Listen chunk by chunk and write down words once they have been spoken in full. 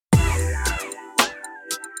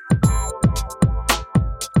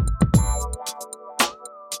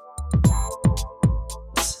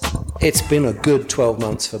It's been a good 12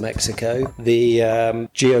 months for Mexico. The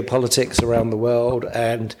geopolitics around the world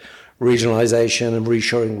and regionalization and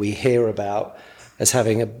reshoring we hear about as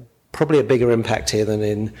having probably a bigger impact here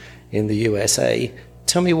than in the USA.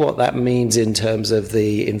 Tell me what that means in terms of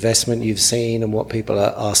the investment you've seen and what people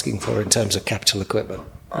are asking for in terms of capital equipment.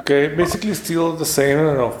 Okay, basically still the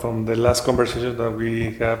same from the last conversation that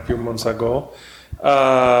we had a few months ago.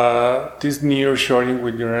 This nearshoring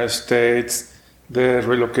with the United States, the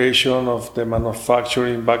relocation of the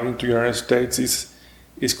manufacturing back into the United States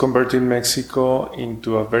is converting Mexico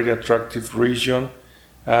into a very attractive region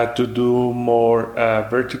to do more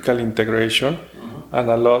vertical integration. Mm-hmm. And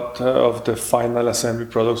a lot of the final assembly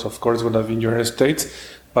products, of course, going to be in the United States,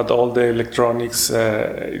 but all the electronics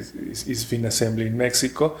is being assembled in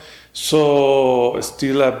Mexico. So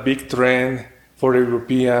still a big trend for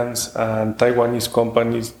Europeans and Taiwanese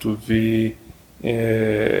companies to be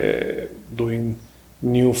doing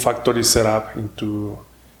new factory setup into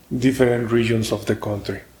different regions of the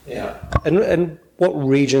country. Yeah. And what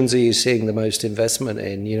regions are you seeing the most investment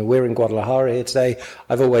in? You know, we're in Guadalajara here today.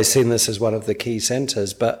 I've always seen this as one of the key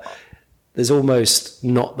centers, but there's almost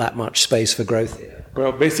not that much space for growth here.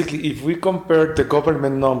 Well, basically, if we compare the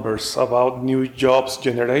government numbers about new jobs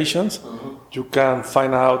generations, mm-hmm. you can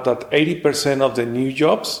find out that 80% of the new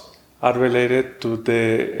jobs are related to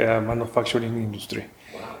the manufacturing industry.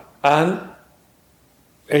 Wow. And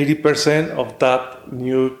 80% of that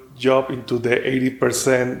new job into the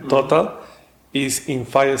 80% total mm-hmm. is in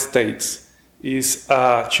 5 states. Is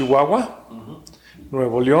Chihuahua, mm-hmm.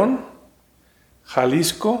 Nuevo León,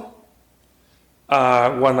 Jalisco,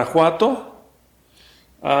 Guanajuato,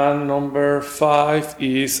 and number 5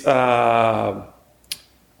 is Coahuila,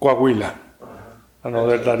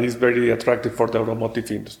 another that is very attractive for the automotive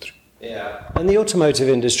industry. Yeah, and the automotive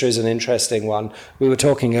industry is an interesting one. We were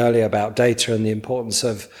talking earlier about data and the importance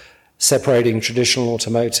of separating traditional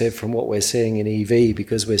automotive from what we're seeing in EV,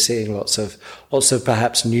 because we're seeing lots of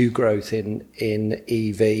perhaps new growth in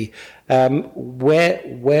EV.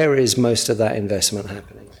 Where is most of that investment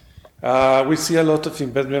happening? We see a lot of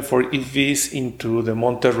investment for EVs into the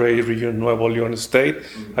Monterrey region, Nuevo León state,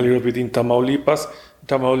 mm-hmm. a little bit in Tamaulipas,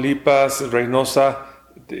 Reynosa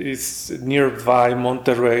is nearby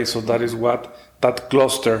Monterrey, so that is what that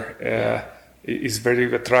cluster is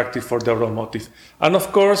very attractive for the automotive. And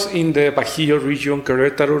of course, in the Bajío region,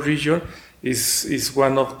 Querétaro region is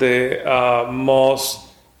one of the most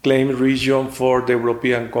claimed region for the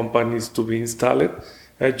European companies to be installed.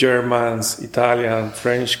 Germans, Italian,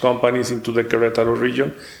 French companies into the Querétaro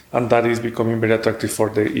region, and that is becoming very attractive for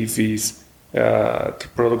the EVs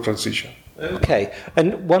product transition. Okay,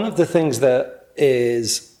 and one of the things that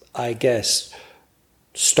is, I guess,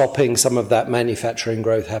 stopping some of that manufacturing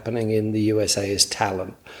growth happening in the USA is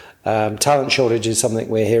talent. Talent shortage is something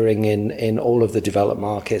we're hearing in all of the developed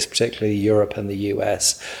markets, particularly Europe and the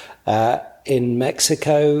US. In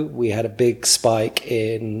Mexico, we had a big spike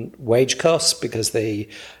in wage costs because the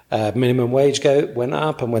minimum wage went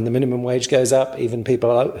up, and when the minimum wage goes up, even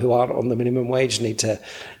people who aren't on the minimum wage need to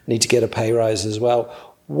get a pay rise as well.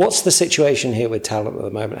 What's the situation here with talent at the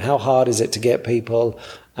moment? How hard is it to get people,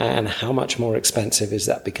 and how much more expensive is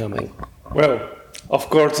that becoming? Well, of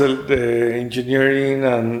course, the engineering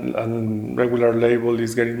and regular labor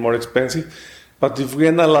is getting more expensive. But if we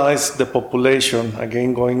analyze the population,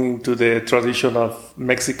 again, going into the tradition of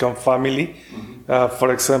Mexican family, mm-hmm.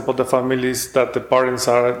 For example, the families that the parents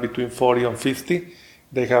are between 40 and 50,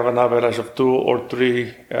 they have an average of 2 or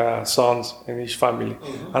 3 sons in each family.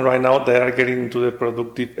 Mm-hmm. And right now they are getting into the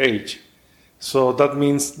productive age. So that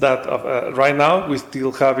means that right now we're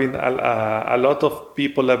still having a lot of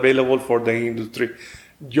people available for the industry.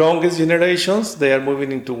 Youngest generations, they are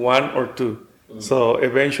moving into 1 or 2. So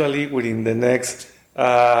eventually, within the next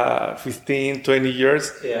 15, 20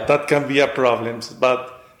 years, that can be a problem.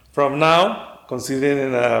 But from now,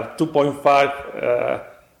 considering a 2.5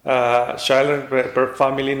 children per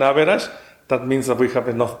family in average, that means that we have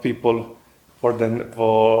enough people for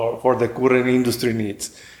the current industry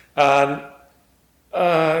needs. And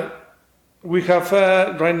we have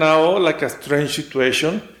right now like a strange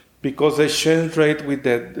situation because the exchange rate with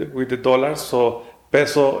the dollar, so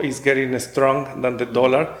peso is getting stronger than the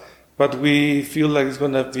dollar, but we feel like it's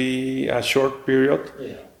going to be a short period.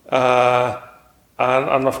 Yeah.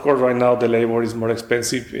 And of course, right now the labor is more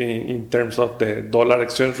expensive in terms of the dollar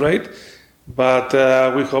exchange rate. But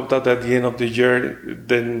we hope that at the end of the year,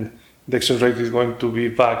 then the exchange rate is going to be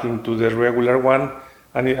back into the regular one,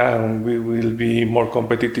 and we will be more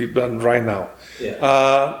competitive than right now.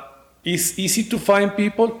 Yeah. It's easy to find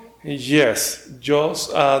people? Yes.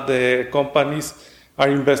 Just the companies are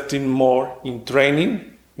investing more in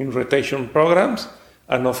training in rotation programs,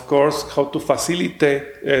 and of course, how to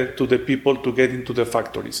facilitate to the people to get into the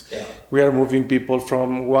factories. Yeah. We are moving people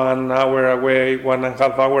from 1 hour away,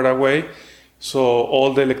 1.5 hour away. So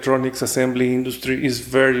all the electronics assembly industry is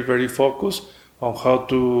very, very focused on how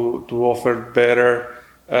to offer better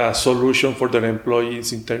solution for their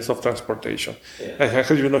employees in terms of transportation. Yeah.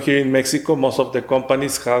 Here in Mexico, most of the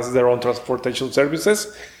companies has their own transportation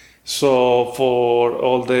services. So for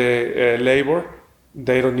all the labor,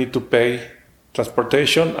 they don't need to pay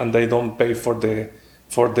transportation, and they don't pay for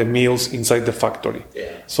the meals inside the factory.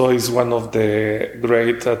 Yeah. So it's one of the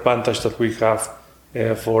great advantage that we have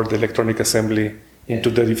for the electronic assembly into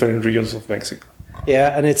the different regions of Mexico.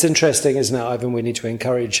 Yeah, and it's interesting, isn't it, Ivan? We need to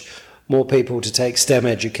encourage more people to take STEM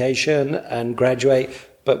education and graduate,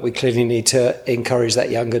 but we clearly need to encourage that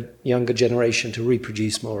younger generation to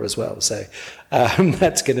reproduce more as well. So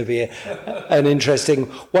that's going to be an interesting...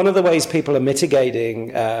 One of the ways people are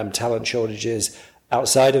mitigating talent shortages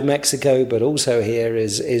outside of Mexico, but also here,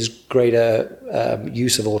 is greater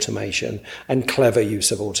use of automation and clever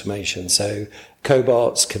use of automation. So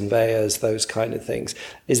cobots, conveyors, those kind of things.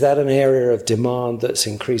 Is that an area of demand that's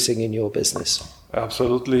increasing in your business?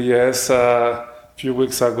 Absolutely, yes. A few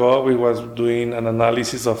weeks ago, we was doing an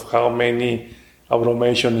analysis of how many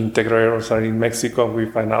automation integrators are in Mexico. We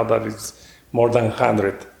find out that it's more than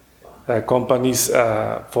 100 companies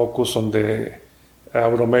focus on the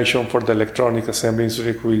automation for the electronic assembly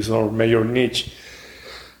industry, which is our major niche.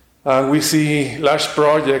 And we see large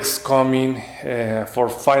projects coming for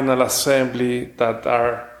final assembly that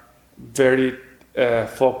are very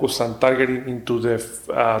focused and targeting into the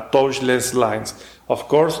touchless lines. Of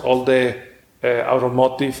course, all the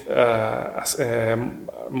automotive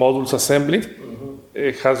modules assembly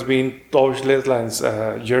it has been touchless lines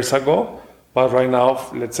years ago, but right now,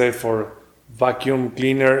 let's say for vacuum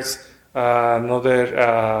cleaners and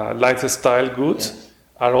other lifestyle goods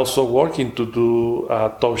are also working to do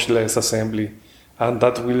touchless assembly, and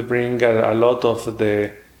that will bring a lot of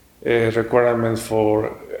the requirements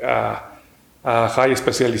for high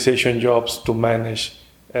specialization jobs to manage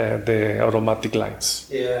the automatic lines.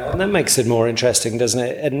 Yeah, and that makes it more interesting, doesn't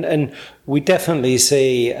it? And we definitely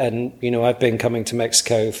see, and I've been coming to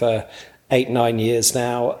Mexico for 8-9 years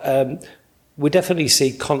now. We definitely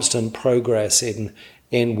see constant progress in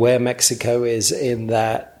where Mexico is in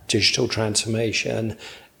that digital transformation,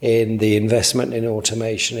 in the investment in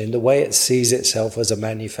automation, in the way it sees itself as a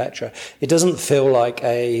manufacturer. It doesn't feel like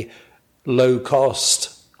a low-cost,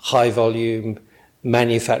 high-volume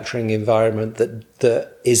manufacturing environment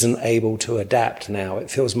that isn't able to adapt now.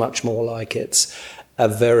 It feels much more like it's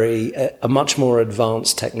a much more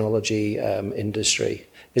advanced technology industry.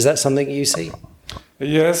 Is that something you see?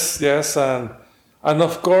 Yes, and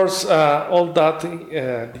of course all that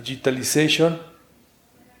digitalization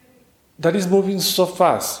that is moving so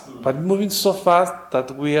fast, but moving so fast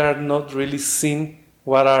that we are not really seeing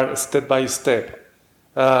what are step by step.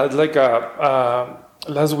 Like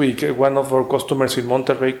last week, one of our customers in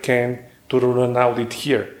Monterrey came to run an audit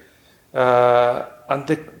here. And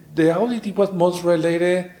the audit was most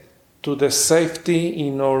related to the safety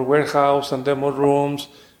in our warehouse and demo rooms,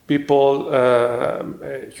 people,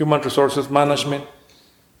 human resources management.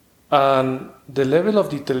 And the level of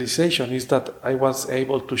digitalization is that I was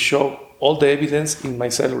able to show all the evidence in my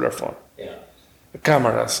cellular phone. Yeah.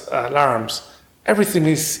 Cameras, alarms, everything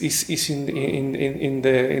is in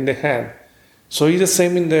the hand. So it's the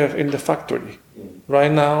same in the factory.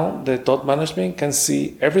 Right now, the top management can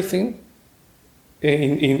see everything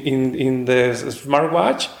in the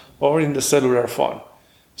smartwatch or in the cellular phone.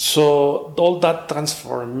 So all that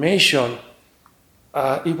transformation,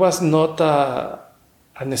 it was not a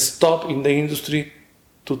stop in the industry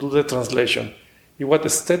to do the translation. It was a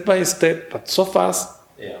step by step, but so fast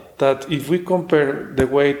that if we compare the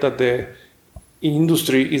way that the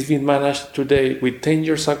industry is being managed today with 10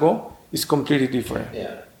 years ago, it's completely different.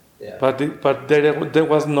 But there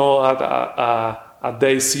was no a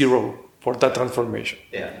day zero for that transformation.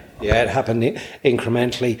 It happened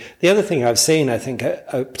incrementally. The other thing I've seen, I think,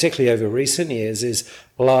 particularly over recent years, is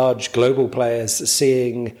large global players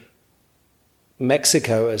seeing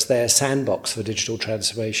Mexico as their sandbox for digital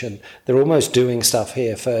transformation. They're almost doing stuff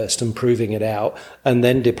here first and proving it out, and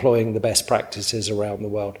then deploying the best practices around the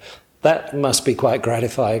world. That must be quite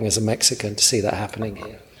gratifying as a Mexican to see that happening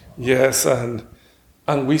here. Yes, and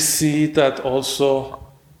we see that also.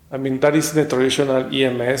 I mean, that is the traditional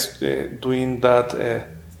EMS doing that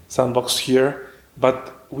sandbox here,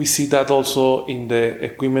 but we see that also in the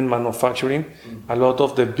equipment manufacturing. A lot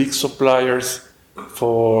of the big suppliers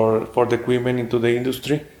for the equipment into the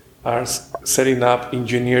industry are setting up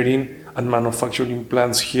engineering and manufacturing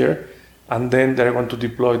plants here, and then they're going to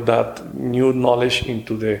deploy that new knowledge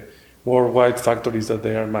into the worldwide factories that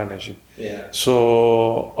they are managing. Yeah.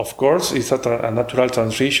 So, of course, it's a natural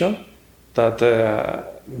transition that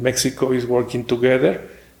Mexico is working together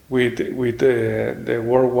with the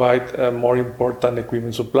worldwide more important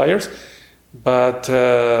equipment suppliers. But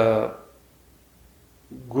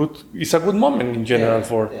it's a good moment in general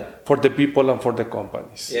for the people and for the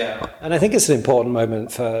companies. Yeah, and I think it's an important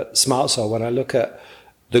moment for SMarTsol. When I look at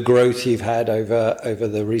the growth you've had over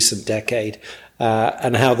the recent decade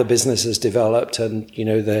and how the business has developed, and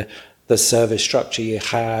the service structure you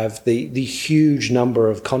have, the huge number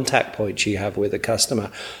of contact points you have with a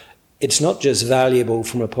customer. It's not just valuable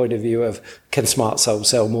from a point of view of can SMarTsol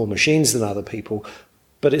sell more machines than other people,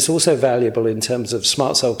 but it's also valuable in terms of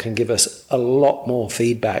SMarTsol can give us a lot more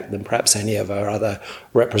feedback than perhaps any of our other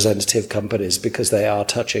representative companies, because they are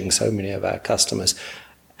touching so many of our customers.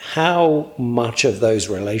 How much of those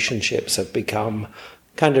relationships have become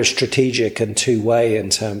kind of strategic and two-way in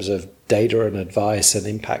terms of data and advice and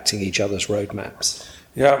impacting each other's roadmaps?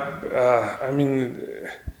 Yeah,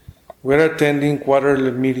 we're attending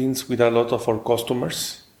quarterly meetings with a lot of our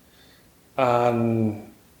customers, and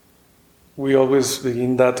we always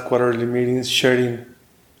begin that quarterly meetings sharing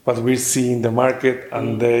what we see in the market,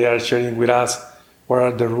 and they are sharing with us what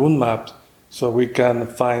are the roadmaps so we can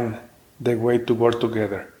find the way to work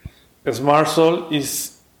together. SMarTsol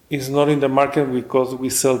is not in the market because we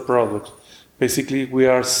sell products. Basically, we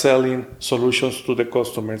are selling solutions to the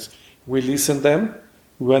customers. We listen to them,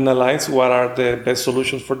 we analyze what are the best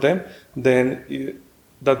solutions for them, then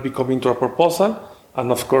that become into a proposal,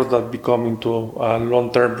 and of course that become into a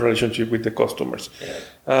long-term relationship with the customers.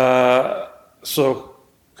 Yeah. So,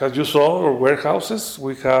 as you saw, our warehouses,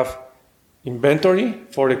 we have inventory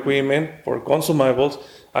for equipment, for consumables,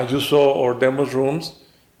 and you saw our demo rooms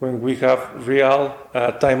when we have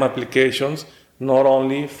real-time applications, not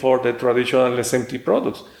only for the traditional SMT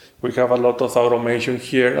products. We have a lot of automation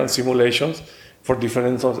here and simulations for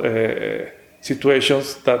different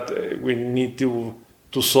situations that we need to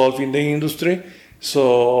solve in the industry.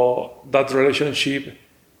 So that relationship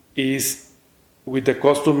is with the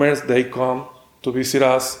customers. They come to visit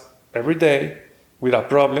us every day with a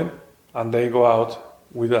problem, and they go out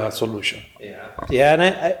with a solution. Yeah,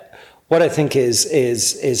 and what I think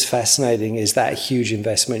is fascinating is that huge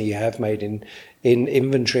investment you have made in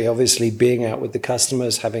inventory. Obviously, being out with the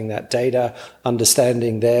customers, having that data,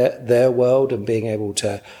 understanding their world, and being able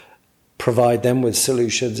to provide them with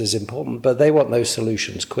solutions is important. But they want those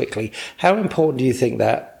solutions quickly. How important do you think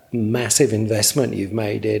that massive investment you've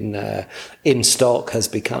made in stock has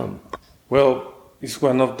become? Well, it's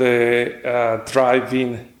one of the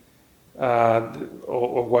driving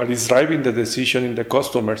or what is driving the decision in the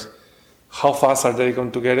customers. How fast are they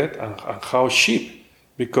going to get it, and how cheap?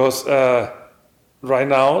 Because right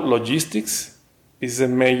now, logistics is a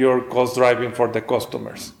major cost driving for the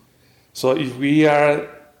customers. So if we are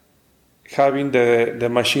having the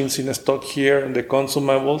machines in stock here and the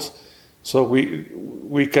consumables, so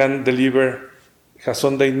we can deliver as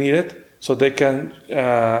soon they need it, so they can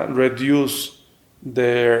reduce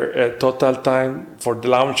their total time for the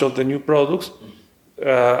launch of the new products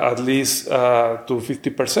at least to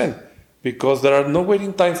 50%. Because there are no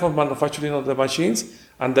waiting time for manufacturing of the machines,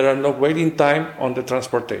 and there are no waiting time on the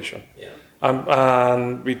transportation. Yeah.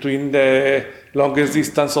 And between the longest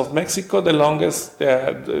distance of Mexico, the longest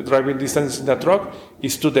driving distance in the truck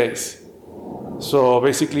is 2 days. So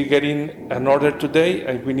basically getting an order today,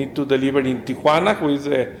 and we need to deliver in Tijuana, who is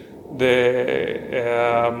the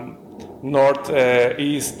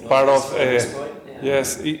northeast part of,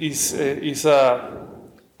 yes, is a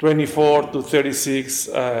 24 to 36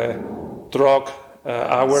 truck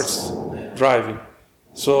hours driving.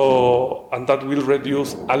 So, and that will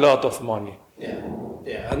reduce a lot of money.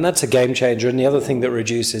 Yeah, and that's a game changer. And the other thing that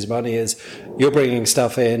reduces money is you're bringing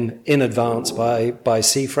stuff in advance by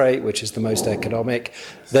sea freight, which is the most economic.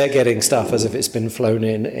 They're getting stuff as if it's been flown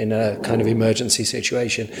in a kind of emergency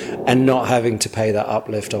situation, and not having to pay that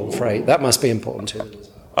uplift on freight. That must be important to them as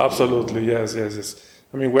well. Absolutely, yes.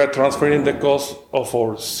 I mean, we're transferring the cost of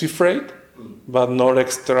our sea freight, but no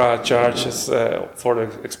extra charges for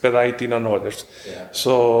expediting and others. Yeah.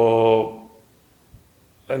 So,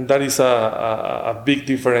 and that is a big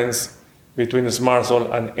difference between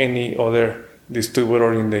SMarTsol and any other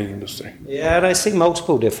distributor in the industry. Yeah, and I see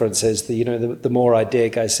multiple differences. The more I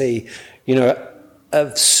dig, I see,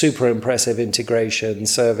 a super impressive integration,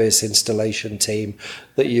 service, installation team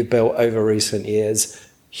that you've built over recent years.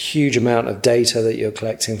 huge amount of data that you're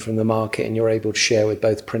collecting from the market and you're able to share with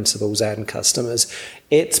both principals and customers.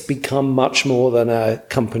 It's become much more than a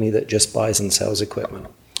company that just buys and sells equipment.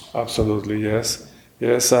 Absolutely, yes.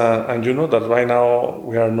 Yes, and you know that right now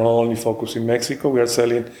we are not only focused in Mexico, we are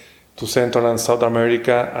selling to Central and South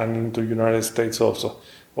America and into United States also.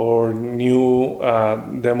 Our new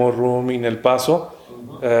demo room in El Paso,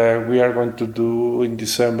 we are going to do in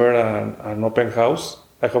December an open house.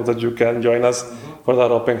 I hope that you can join us for that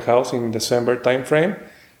open house in December timeframe.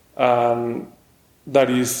 That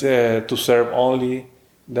is to serve only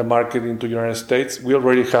the market into United States. We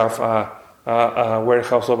already have a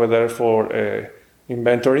warehouse over there for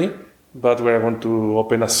inventory, but we are going to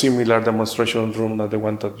open a similar demonstration room than the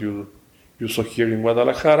one that you saw here in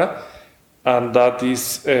Guadalajara, and that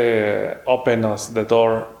is open us the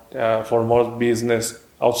door for more business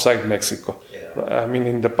outside Mexico. Yeah. I mean,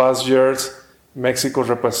 in the past years, Mexico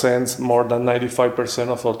represents more than 95%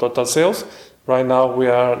 of our total sales. Right now, we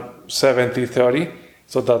are 70-30.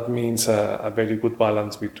 So that means a very good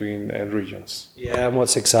balance between regions. Yeah, and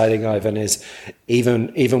what's exciting, Ivan, is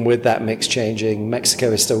even with that mix changing,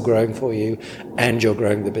 Mexico is still growing for you, and you're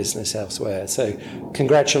growing the business elsewhere. So,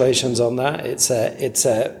 congratulations on that. It's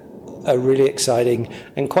a really exciting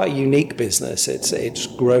and quite unique business. It's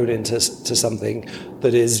grown into something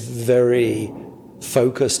that is very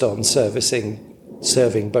focused on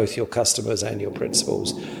serving both your customers and your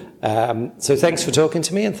principals. So thanks for talking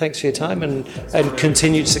to me, and thanks for your time, and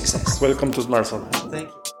continued success. Welcome to SMarTsol. Thank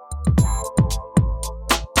you.